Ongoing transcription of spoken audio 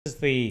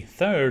with the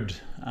third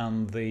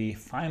and the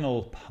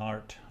final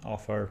part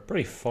of our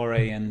brief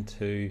foray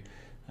into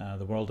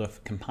the world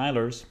of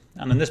compilers,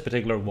 and in this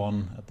particular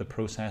one, the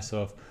process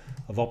of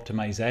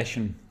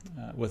optimization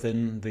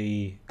within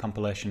the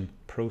compilation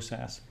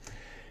process.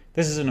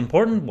 This is an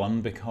important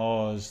one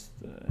because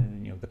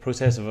the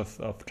process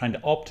of trying to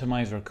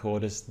optimize our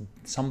code is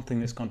something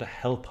that's going to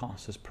help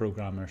us as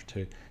programmers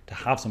to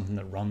have something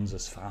that runs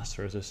as fast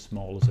or as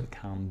small as it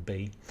can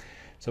be.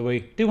 So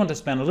we do want to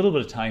spend a little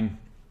bit of time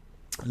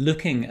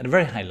looking at a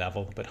very high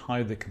level about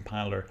how the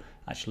compiler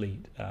actually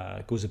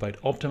goes about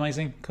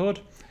optimizing code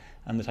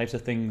and the types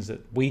of things that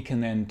we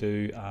can then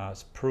do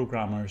as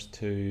programmers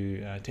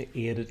to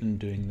aid it in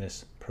doing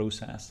this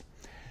process.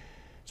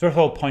 It's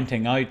worthwhile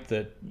pointing out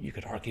that you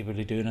could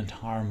arguably do an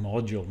entire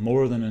module,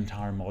 more than an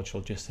entire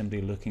module, just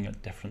simply looking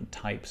at different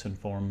types and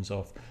forms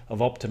of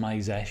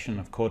optimization,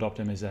 of code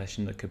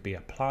optimization that could be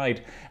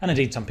applied. And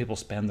indeed, some people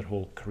spend their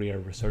whole career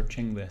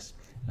researching this.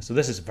 So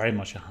this is very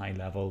much a high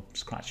level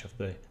scratch of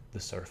the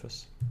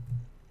surface.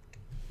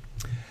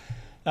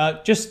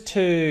 Just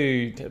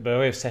by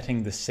way of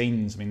setting the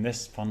scenes, I mean,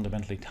 this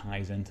fundamentally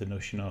ties into the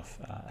notion of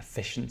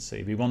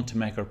efficiency. We want to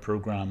make our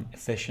program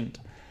efficient.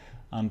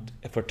 And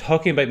if we're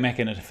talking about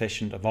making it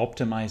efficient, of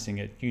optimizing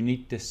it, you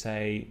need to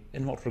say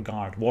in what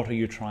regard, what are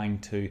you trying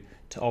to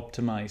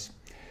optimize?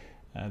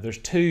 There's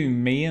two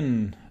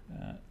main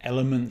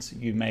elements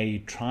you may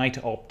try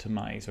to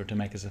optimize or to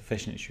make as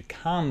efficient as you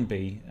can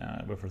be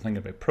if we're thinking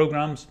about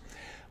programs.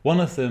 One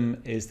of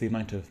them is the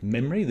amount of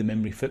memory, the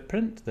memory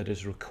footprint that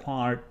is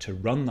required to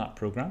run that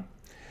program.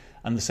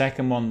 And the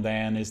second one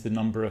then is the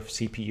number of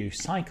CPU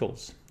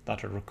cycles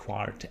that are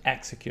required to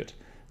execute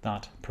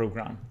that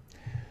program.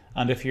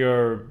 And if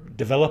you're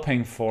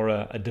developing for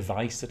a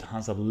device that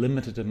has a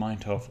limited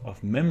amount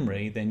of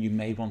memory, then you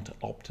may want to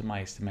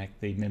optimize to make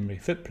the memory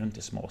footprint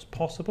as small as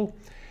possible.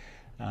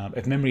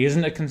 If memory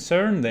isn't a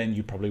concern, then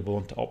you probably will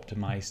want to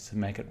optimize to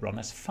make it run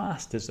as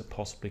fast as it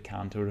possibly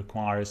can to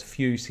require as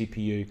few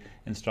CPU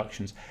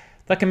instructions.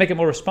 That can make it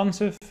more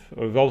responsive.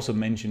 We've also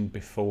mentioned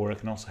before, it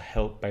can also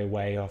help by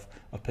way of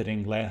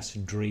putting less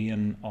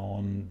drain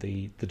on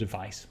the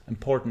device.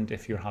 Important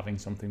if you're having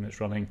something that's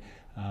running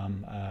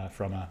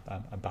from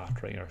a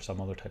battery or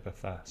some other type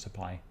of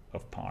supply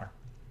of power.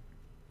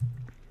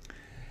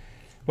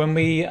 When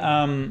we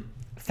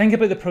think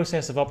about the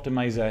process of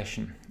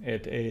optimization,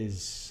 it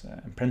is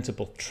in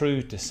principle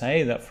true to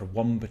say that for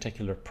one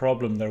particular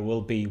problem there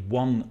will be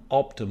one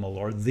optimal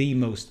or the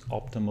most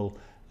optimal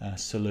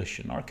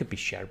solution, or it could be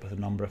shared with a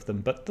number of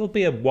them, but there'll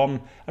be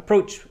one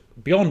approach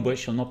beyond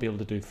which you'll not be able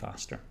to do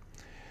faster.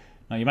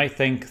 Now you might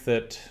think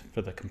that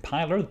for the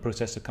compiler, the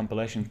process of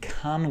compilation,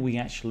 can we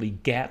actually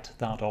get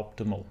that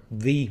optimal,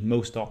 the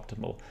most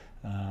optimal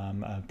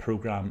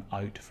program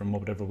out from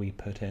whatever we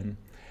put in?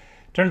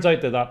 Turns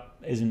out that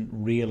isn't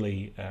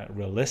really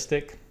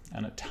realistic,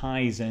 and it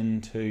ties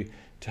into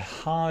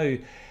how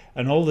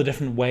and all the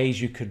different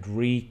ways you could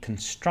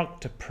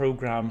reconstruct a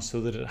program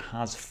so that it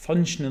has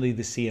functionally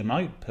the same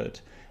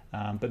output,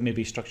 but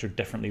maybe structured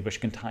differently, which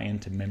can tie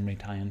into memory,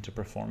 tie into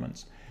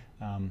performance.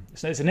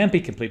 So it's an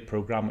NP-complete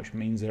program, which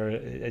means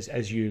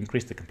as you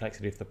increase the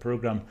complexity of the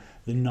program,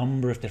 the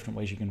number of different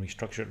ways you can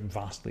restructure it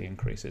vastly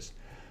increases.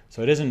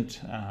 So it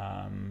isn't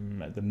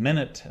at the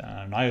minute,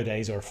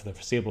 nowadays, or for the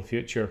foreseeable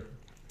future,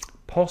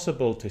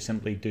 possible to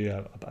simply do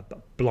a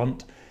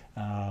blunt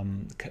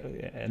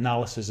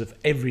analysis of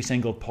every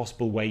single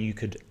possible way you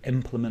could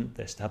implement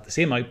this to have the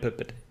same output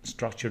but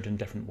structured in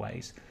different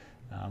ways.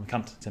 We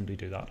can't simply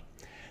do that.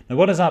 Now,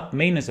 what does that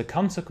mean as a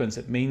consequence?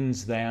 It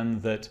means then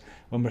that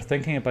when we're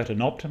thinking about an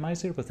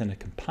optimizer within a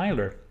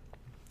compiler,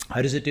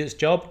 how does it do its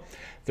job?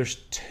 There's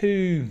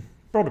two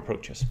broad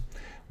approaches.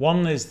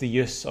 One is the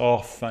use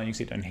of, you can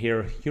see down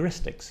here,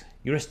 heuristics.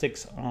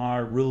 Heuristics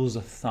are rules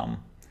of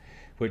thumb,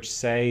 which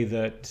say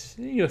that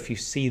if you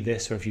see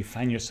this or if you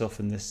find yourself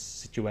in this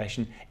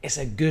situation, it's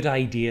a good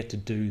idea to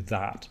do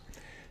that.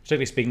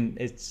 Strictly speaking,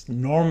 it's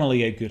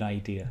normally a good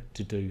idea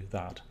to do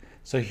that.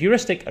 So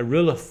heuristic, a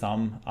rule of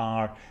thumb,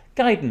 are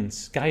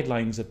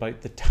guidelines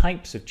about the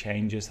types of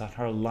changes that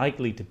are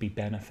likely to be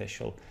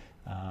beneficial,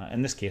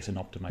 in this case in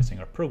optimizing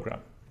our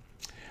program.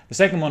 The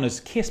second one is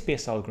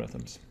case-based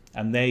algorithms,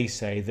 and they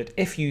say that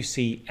if you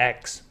see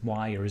X,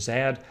 Y, or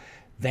Z,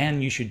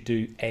 then you should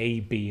do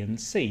A, B, and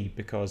C,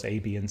 because A,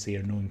 B, and C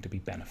are known to be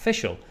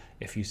beneficial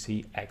if you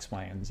see X,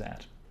 Y, and Z.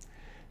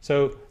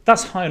 So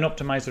that's how an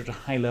optimizer at a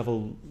high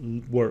level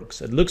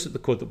works. It looks at the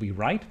code that we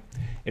write.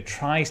 It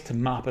tries to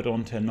map it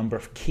onto a number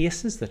of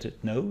cases that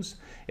it knows.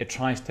 It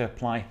tries to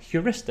apply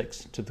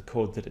heuristics to the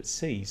code that it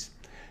sees.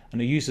 And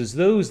it uses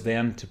those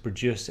then to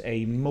produce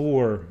a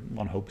more,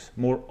 one hopes,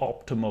 more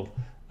optimal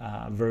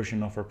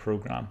version of our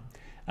program.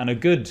 And a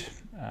good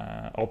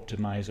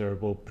optimizer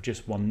will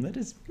produce one that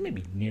is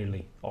maybe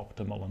nearly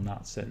optimal in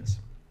that sense.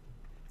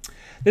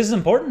 This is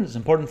important. It's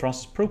important for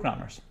us as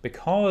programmers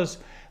because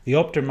the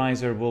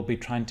optimizer will be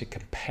trying to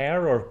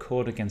compare our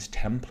code against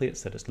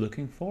templates that it's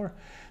looking for,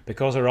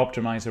 because our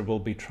optimizer will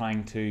be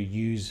trying to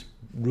use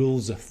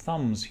rules of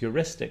thumbs,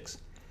 heuristics.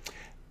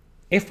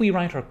 If we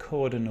write our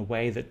code in a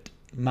way that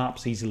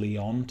maps easily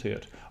onto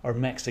it, or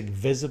makes it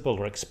visible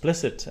or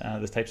explicit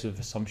the types of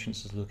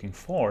assumptions it's looking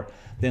for,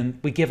 then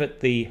we give it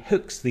the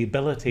hooks, the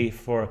ability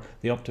for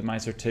the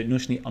optimizer to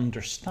notionally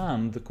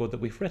understand the code that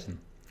we've written.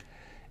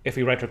 If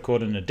we write our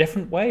code in a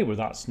different way, where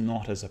that's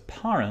not as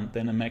apparent,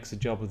 then it makes the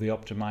job of the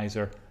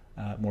optimizer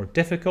more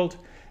difficult.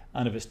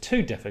 And if it's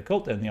too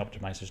difficult, then the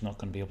optimizer is not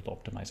going to be able to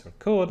optimize our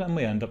code, and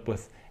we end up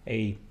with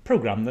a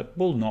program that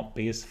will not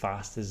be as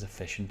fast, as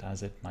efficient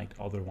as it might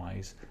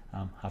otherwise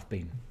have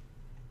been.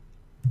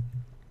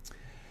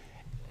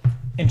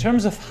 In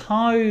terms of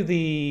how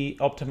the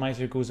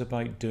optimizer goes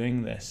about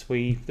doing this,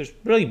 there's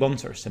really one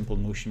sort of simple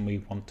notion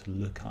we want to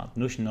look at, the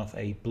notion of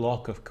a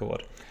block of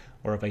code,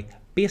 or of a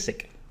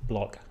basic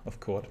block of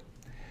code.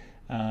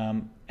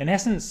 In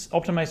essence,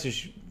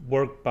 optimizers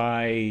work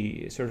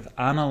by sort of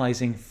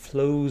analyzing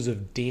flows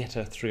of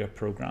data through a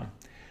program.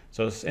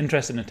 So it's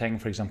interested in taking,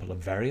 for example, a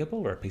variable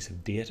or a piece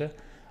of data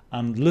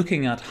and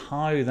looking at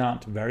how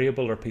that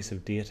variable or piece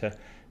of data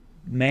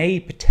may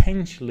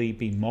potentially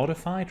be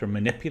modified or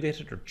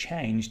manipulated or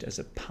changed as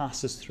it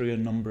passes through a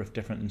number of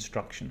different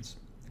instructions.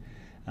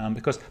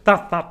 Because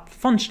that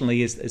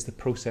functionally is the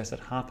process that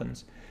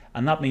happens.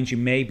 And that means you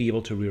may be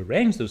able to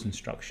rearrange those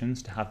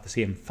instructions to have the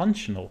same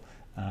functional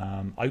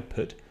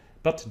output,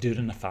 but to do it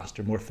in a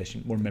faster, more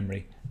efficient, more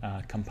memory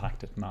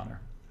compacted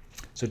manner.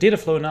 So data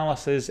flow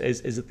analysis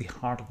is at the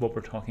heart of what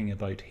we're talking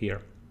about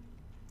here.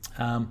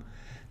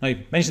 Now,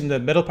 you mentioned in the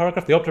middle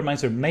paragraph, the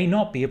optimizer may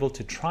not be able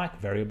to track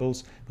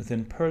variables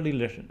within poorly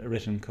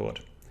written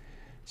code.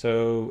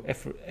 So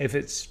if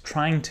it's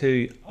trying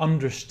to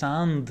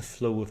understand the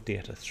flow of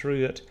data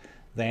through it,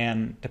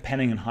 then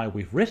depending on how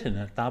we've written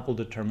it, that will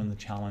determine the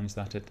challenge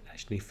that it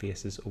actually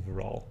faces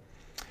overall.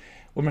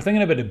 When we're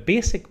thinking about a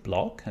basic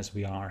block, as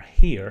we are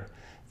here,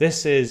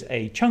 this is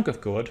a chunk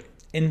of code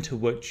into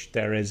which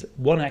there is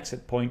one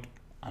exit point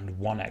and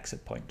one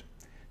exit point.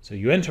 So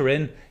you enter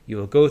in, you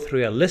will go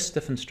through a list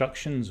of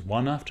instructions,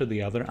 one after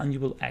the other, and you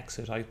will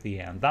exit out the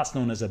end. That's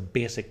known as a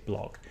basic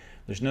block.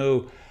 There's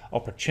no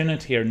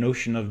opportunity or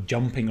notion of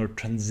jumping or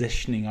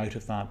transitioning out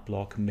of that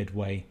block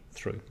midway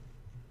through.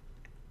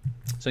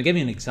 So I'll give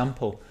you an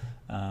example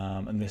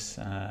in this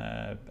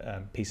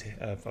piece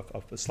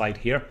of the slide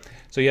here.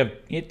 So you have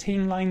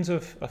 18 lines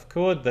of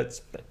code. It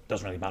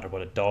doesn't really matter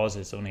what it does,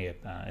 it's only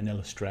an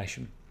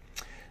illustration.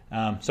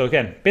 So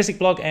again, basic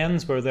block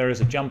ends where there is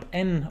a jump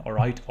in or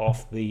out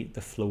of the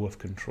flow of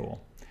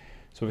control.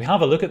 So we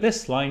have a look at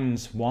this.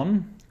 Lines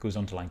 1 goes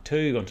on to line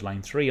 2, on to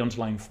line 3, on to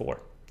line 4.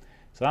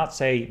 So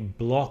that's a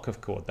block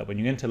of code that when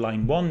you enter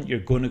line 1, you're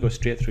going to go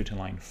straight through to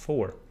line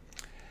 4.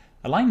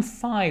 At line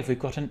 5, we've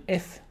got an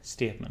if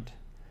statement.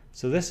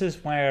 So this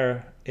is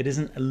where it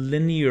isn't a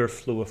linear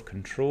flow of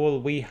control.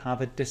 We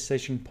have a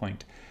decision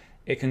point.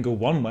 It can go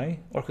one way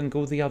or it can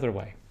go the other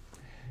way.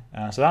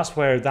 So that's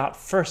where that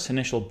first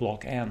initial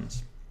block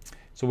ends.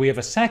 So we have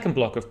a second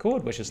block of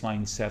code, which is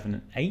lines 7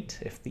 and 8,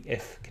 if the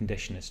if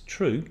condition is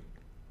true.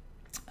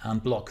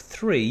 And block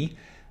 3,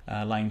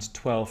 lines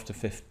 12 to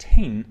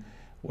 15,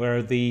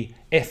 where the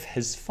if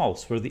is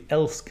false, where the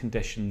else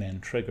condition then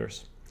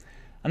triggers.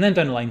 And then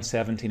down to line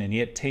 17 and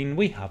 18,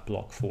 we have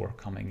block 4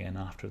 coming in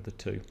after the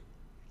 2.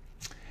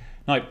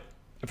 Now,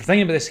 if we're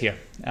thinking about this here,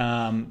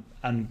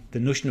 and the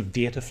notion of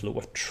data flow,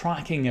 of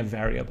tracking a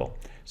variable.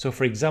 So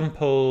for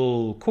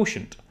example,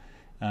 quotient.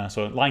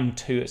 So at line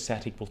 2, it's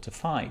set equal to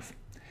 5.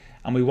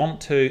 And we want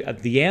to, at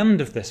the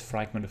end of this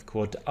fragment of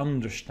code, to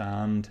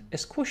understand,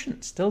 is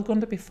quotient still going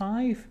to be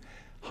 5?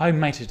 How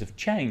might it have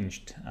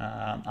changed?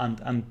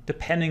 And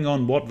depending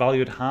on what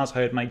value it has,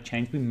 how it might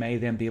change, we may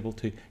then be able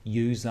to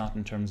use that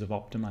in terms of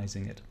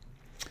optimizing it.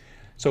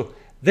 So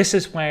this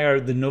is where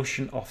the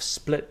notion of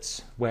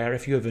splits, where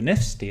if you have an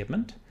if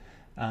statement,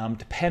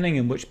 depending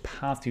on which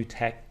path you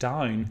take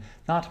down,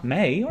 that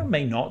may or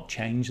may not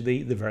change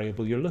the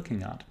variable you're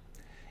looking at.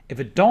 If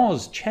it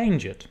does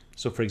change it,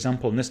 so for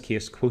example, in this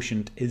case,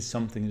 quotient is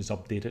something that is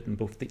updated in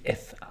both the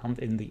if and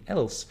in the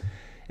else,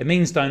 it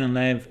means down on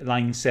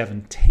line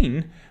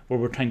 17, where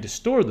we're trying to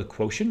store the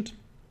quotient,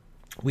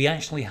 we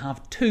actually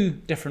have two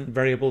different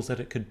variables that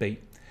it could be,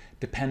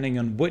 depending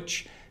on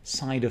which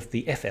side of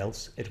the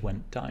if-else it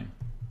went down.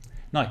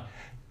 Now,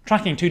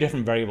 tracking two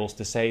different variables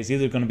to say is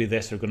either going to be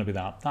this or going to be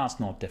that, that's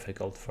not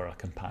difficult for a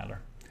compiler.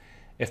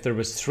 If there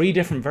was three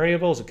different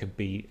variables, it could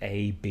be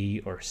A,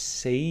 B, or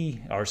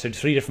C, or so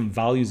three different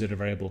values that a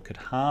variable could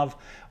have,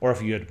 or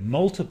if you had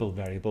multiple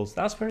variables,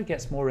 that's where it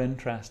gets more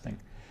interesting.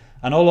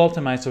 And all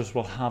optimizers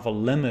will have a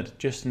limit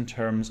just in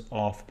terms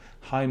of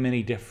how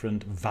many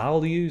different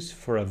values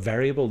for a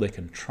variable they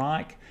can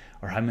track,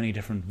 or how many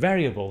different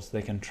variables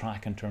they can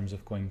track in terms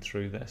of going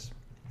through this.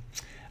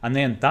 And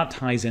then that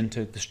ties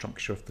into the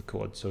structure of the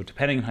code. So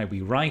depending on how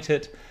we write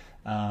it,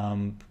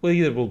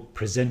 we'll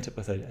present it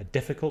with a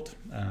difficult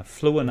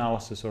flow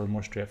analysis or a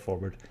more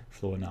straightforward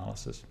flow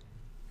analysis.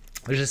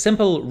 There's a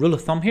simple rule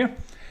of thumb here,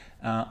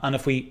 and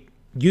if we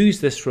use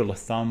this rule of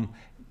thumb,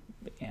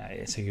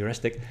 it's a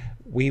heuristic,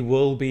 we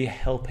will be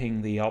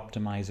helping the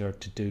optimizer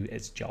to do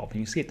its job. And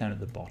you see it down at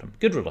the bottom.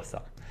 Good rule of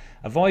thumb.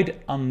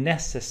 Avoid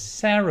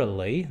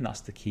unnecessarily, and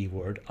that's the key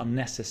word,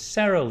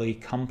 unnecessarily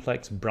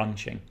complex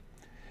branching.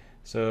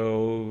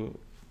 So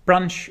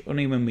branch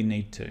only when we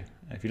need to.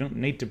 If you don't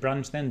need to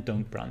branch, then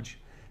don't branch.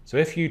 So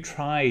if you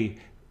try,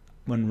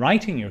 when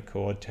writing your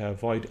code, to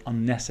avoid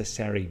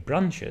unnecessary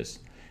branches,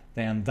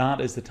 then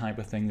that is the type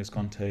of thing that's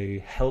going to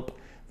help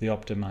the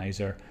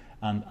optimizer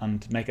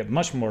and make it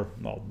much more,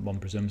 well, one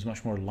presumes,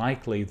 much more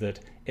likely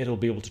that it'll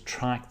be able to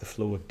track the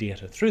flow of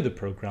data through the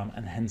program,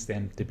 and hence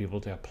then to be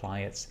able to apply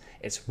its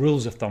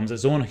rules of thumbs,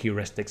 its own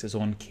heuristics, its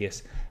own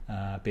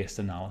case-based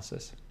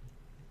analysis.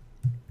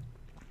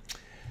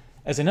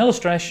 As an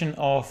illustration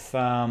of,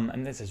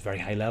 and this is very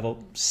high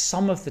level,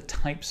 some of the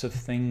types of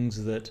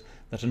things that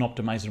an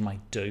optimizer might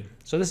do.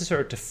 So this is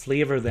sort of to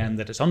flavor then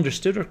that it's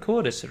understood our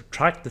code, it's sort of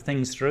tracked the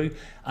things through,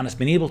 and it's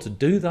been able to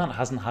do that, it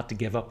hasn't had to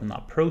give up in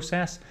that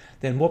process.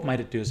 Then what might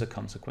it do as a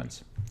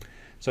consequence?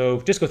 So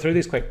just go through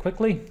these quite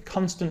quickly.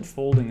 Constant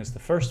folding is the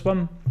first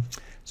one.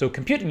 So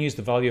compute and use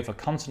the value of a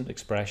constant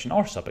expression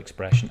or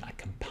sub-expression at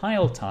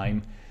compile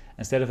time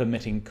instead of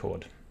omitting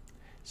code.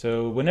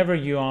 So whenever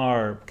you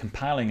are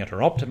compiling it or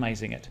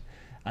optimizing it,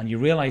 and you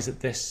realize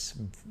that this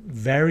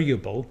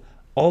variable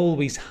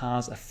always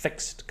has a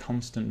fixed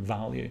constant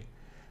value,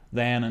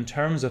 then in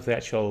terms of the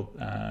actual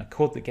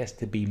code that gets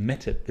to be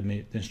emitted,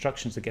 the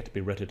instructions that get to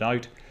be written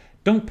out,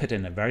 don't put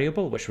in a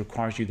variable which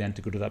requires you then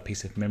to go to that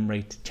piece of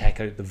memory to check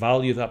out the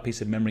value of that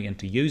piece of memory and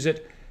to use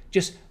it.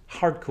 Just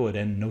hard code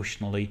in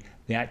notionally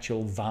the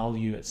actual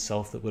value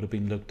itself that would have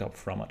been looked up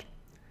from it.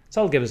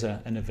 So that'll give us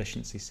an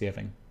efficiency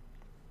saving.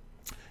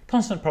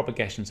 Constant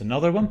propagation is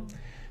another one.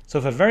 So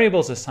if a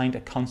variable is assigned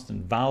a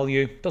constant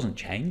value, doesn't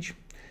change,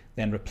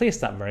 then replace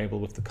that variable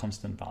with the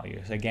constant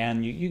value. So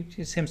again, you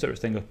same sort of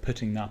thing of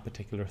putting that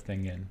particular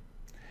thing in.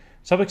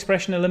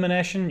 Sub-expression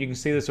elimination, you can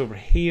see this over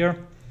here.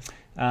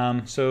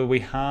 So we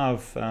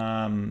have over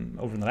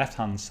on the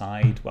left-hand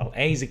side, well,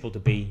 a is equal to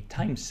b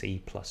times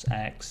c plus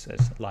x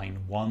is line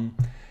 1.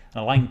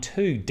 And line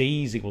 2,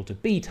 d is equal to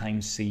b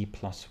times c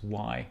plus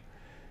y.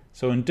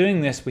 So in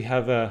doing this, we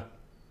have a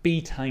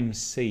b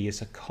times c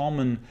is a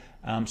common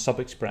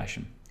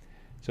sub-expression.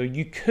 So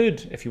you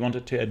could, if you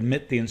wanted to,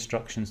 admit the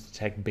instructions to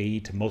take b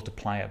to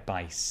multiply it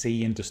by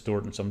c and to store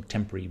it in some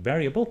temporary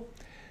variable.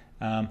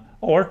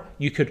 Or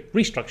you could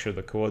restructure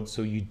the code,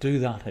 so you do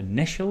that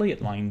initially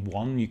at line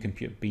 1, you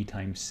compute b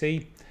times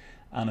c,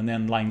 and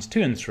then lines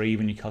 2 and 3,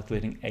 when you're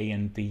calculating a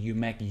and d, you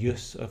make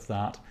use of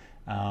that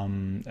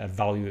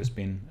value that's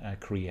been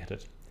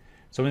created.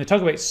 So when they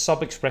talk about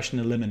sub-expression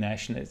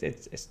elimination,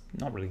 it's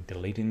not really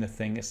deleting the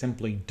thing, it's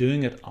simply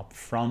doing it up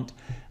front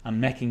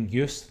and making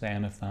use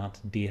then of that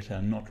data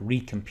and not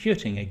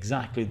recomputing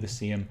exactly the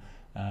same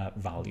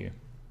value.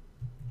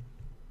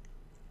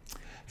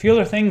 A few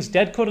other things,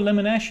 dead code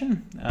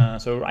elimination.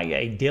 So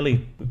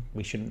ideally,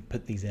 we shouldn't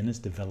put these in as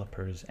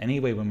developers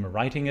anyway when we're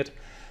writing it.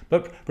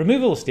 But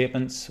removal of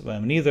statements,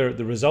 neither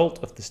the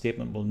result of the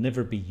statement will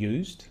never be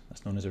used.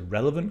 That's known as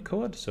irrelevant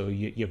code. So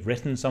you've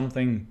written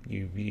something,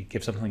 you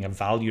give something a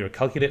value or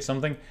calculate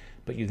something,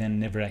 but you then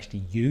never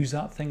actually use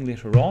that thing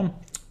later on.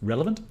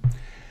 Relevant.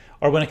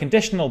 Or when a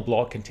conditional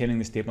block containing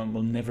the statement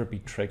will never be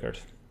triggered.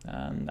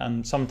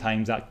 And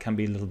sometimes that can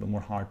be a little bit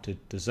more hard to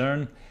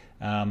discern.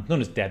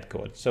 Known as dead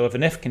code. So if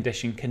an if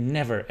condition can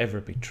never ever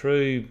be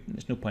true,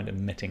 there's no point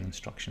omitting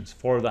instructions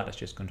for that, it's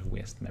just going to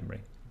waste memory.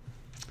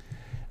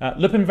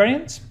 Loop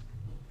invariance,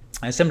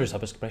 a similar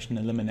sub-expression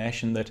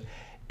elimination, that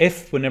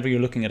if whenever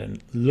you're looking at a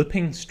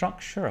looping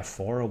structure, a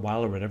for, a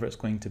while, or whatever it's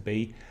going to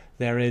be,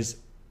 there is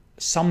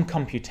some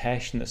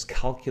computation that's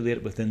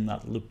calculated within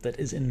that loop that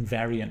is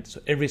invariant.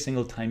 So every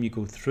single time you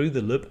go through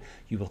the loop,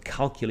 you will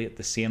calculate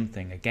the same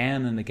thing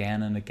again and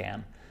again and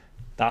again.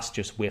 That's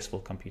just wasteful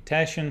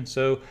computation.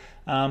 So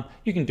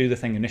you can do the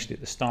thing initially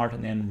at the start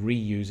and then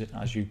reuse it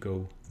as you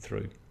go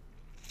through.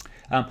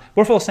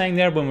 Worthwhile saying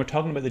there, when we're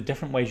talking about the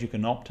different ways you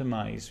can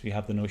optimize, we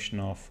have the notion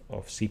of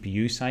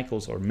CPU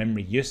cycles or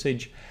memory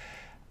usage.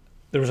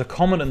 There was a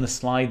comment in the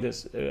slide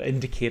that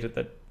indicated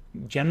that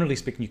generally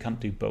speaking you can't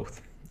do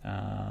both.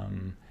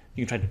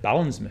 You can try to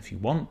balance them if you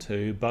want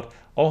to, but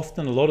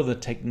often a lot of the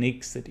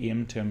techniques that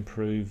aim to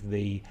improve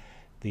the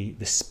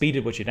speed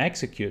at which it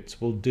executes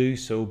will do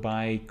so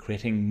by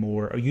creating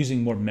more or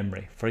using more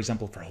memory, for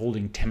example, for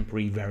holding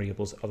temporary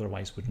variables that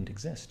otherwise wouldn't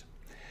exist.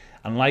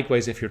 And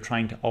likewise, if you're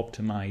trying to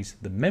optimize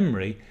the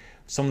memory,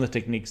 some of the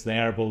techniques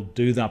there will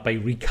do that by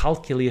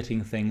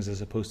recalculating things as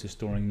opposed to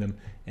storing them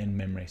in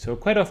memory. So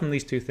quite often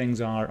these two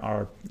things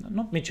are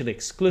not mutually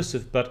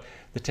exclusive, but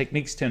the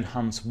techniques to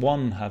enhance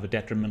one have a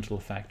detrimental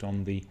effect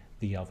on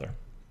the other.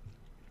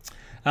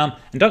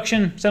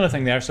 Induction, similar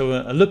thing there. So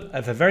a loop,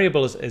 if a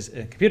variable is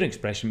a computing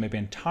expression, may be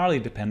entirely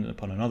dependent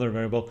upon another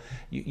variable,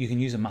 you can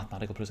use a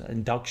mathematical process,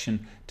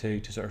 induction,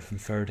 to sort of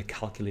infer, to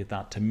calculate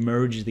that, to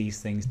merge these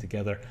things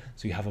together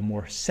so you have a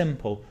more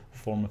simple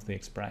form of the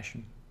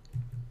expression.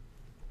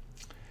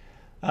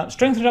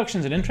 Strength reduction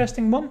is an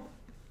interesting one.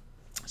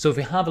 So if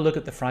we have a look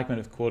at the fragment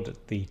of code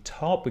at the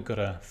top, we've got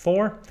a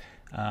for,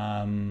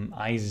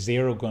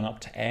 I0 going up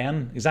to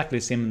n, exactly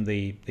the same in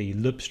the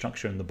loop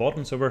structure in the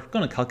bottom. So we're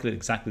going to calculate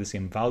exactly the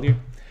same value.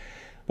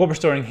 What we're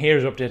storing here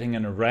is updating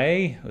an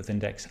array with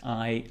index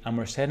I, and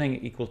we're setting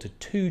it equal to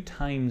 2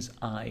 times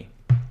I.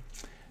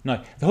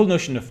 Now, the whole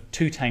notion of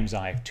 2 times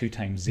I, 2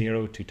 times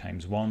 0, 2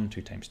 times 1,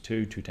 2 times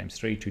 2, 2 times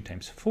 3, 2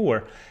 times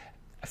 4,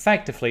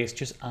 effectively it's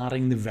just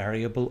adding the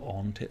variable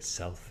onto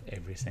itself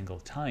every single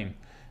time.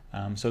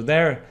 So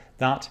there,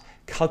 that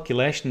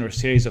calculation or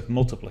series of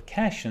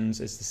multiplications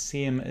is the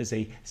same as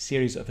a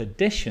series of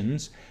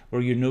additions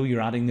where you know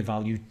you're adding the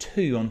value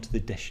 2 onto the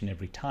addition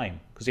every time.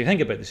 Because if you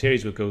think about the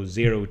series would go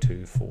 0,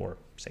 2, 4,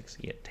 6,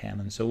 8, 10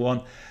 and so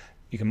on.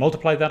 You can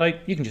multiply that out,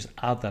 you can just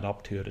add that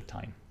up 2 at a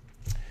time.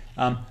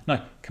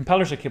 Now,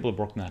 compilers are capable of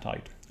working that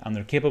out, and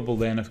they're capable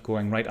then of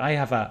going, right, I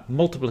have a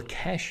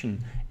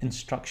multiplication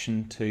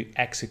instruction to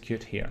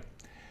execute here.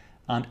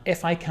 And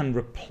if I can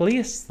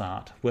replace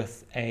that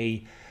with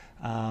a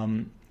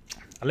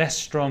less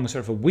strong,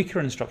 sort of a weaker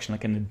instruction,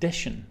 like an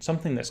addition,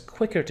 something that's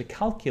quicker to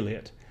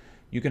calculate,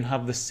 you can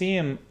have the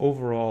same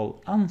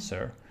overall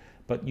answer,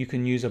 but you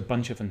can use a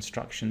bunch of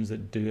instructions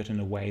that do it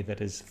in a way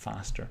that is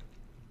faster.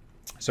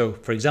 So,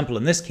 for example,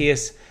 in this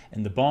case,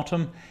 in the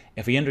bottom,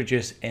 if we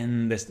introduce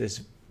in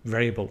this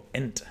variable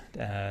int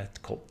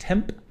called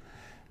temp,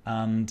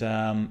 and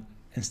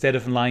instead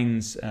of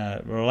line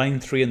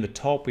 3 in the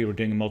top, we were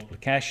doing a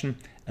multiplication.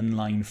 In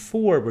line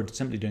 4, we're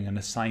simply doing an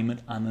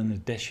assignment and an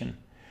addition.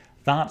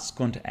 That's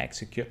going to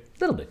execute a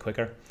little bit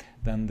quicker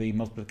than the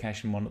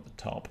multiplication one at the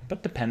top,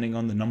 but depending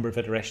on the number of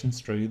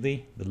iterations through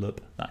the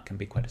loop, that can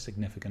be quite a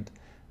significant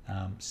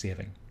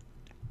saving.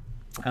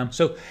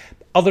 So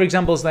other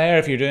examples there,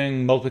 if you're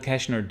doing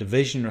multiplication or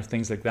division or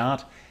things like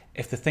that,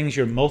 if the things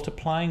you're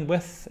multiplying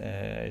with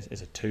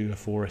is a 2, a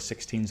 4, a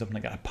 16, something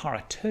like that, a power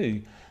of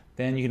 2,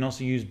 then you can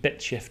also use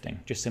bit shifting,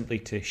 just simply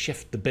to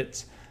shift the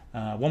bits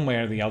one way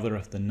or the other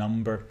if the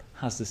number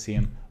has the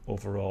same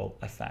overall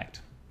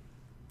effect.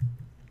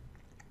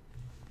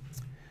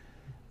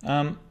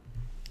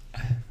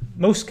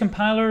 Most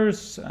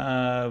compilers,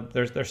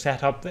 they're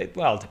set up,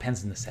 well, it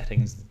depends on the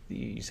settings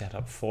you set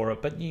up for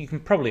it, but you can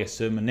probably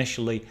assume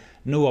initially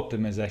no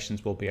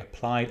optimizations will be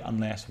applied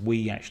unless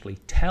we actually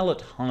tell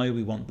it how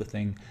we want the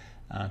thing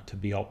to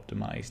be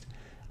optimized.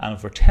 And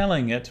if we're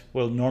telling it,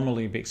 we'll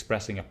normally be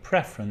expressing a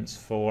preference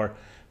for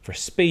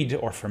speed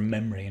or for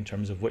memory in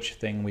terms of which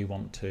thing we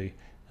want to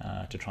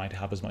try to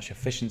have as much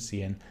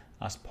efficiency in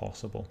as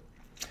possible.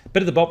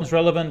 Bit at the bottom is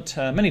relevant.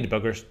 Many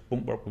debuggers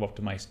won't work with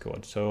optimized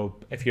code. So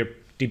if you're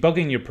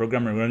debugging your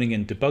program and running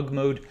in debug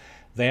mode,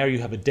 there you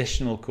have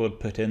additional code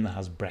put in that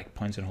has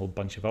breakpoints and a whole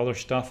bunch of other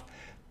stuff.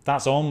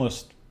 That's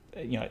almost,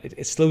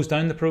 it slows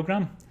down the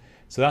program.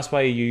 So that's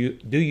why you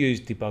do use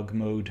debug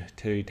mode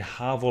to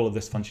have all of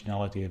this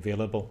functionality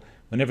available.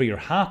 Whenever you're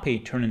happy,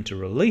 turn into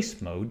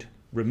release mode,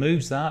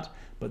 removes that,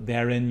 but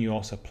therein you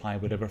also apply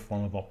whatever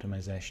form of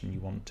optimization you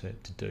want to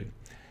do.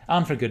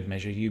 And for good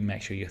measure, you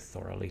make sure you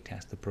thoroughly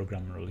test the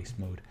program in release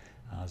mode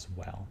as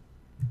well.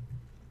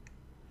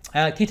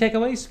 Key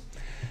takeaways.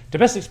 To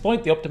best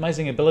exploit the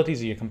optimizing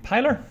abilities of your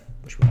compiler,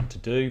 which we want to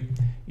do,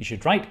 you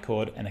should write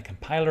code in a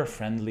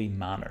compiler-friendly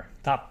manner.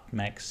 That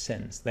makes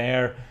sense.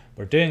 There,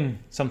 we're doing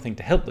something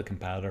to help the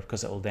compiler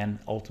because it will then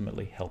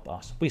ultimately help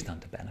us. We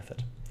stand to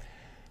benefit.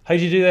 How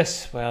do you do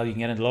this? Well, you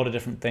can get into a lot of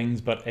different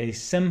things, but a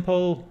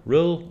simple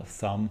rule of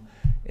thumb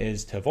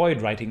is to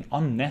avoid writing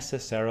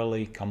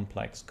unnecessarily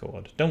complex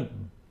code. Don't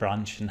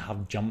branch and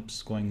have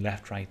jumps going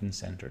left, right, and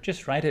center.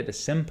 Just write it as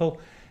simple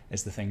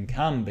as the thing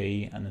can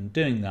be, and in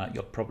doing that,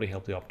 you'll probably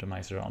help the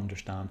optimizer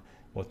understand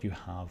what you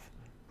have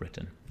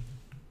written.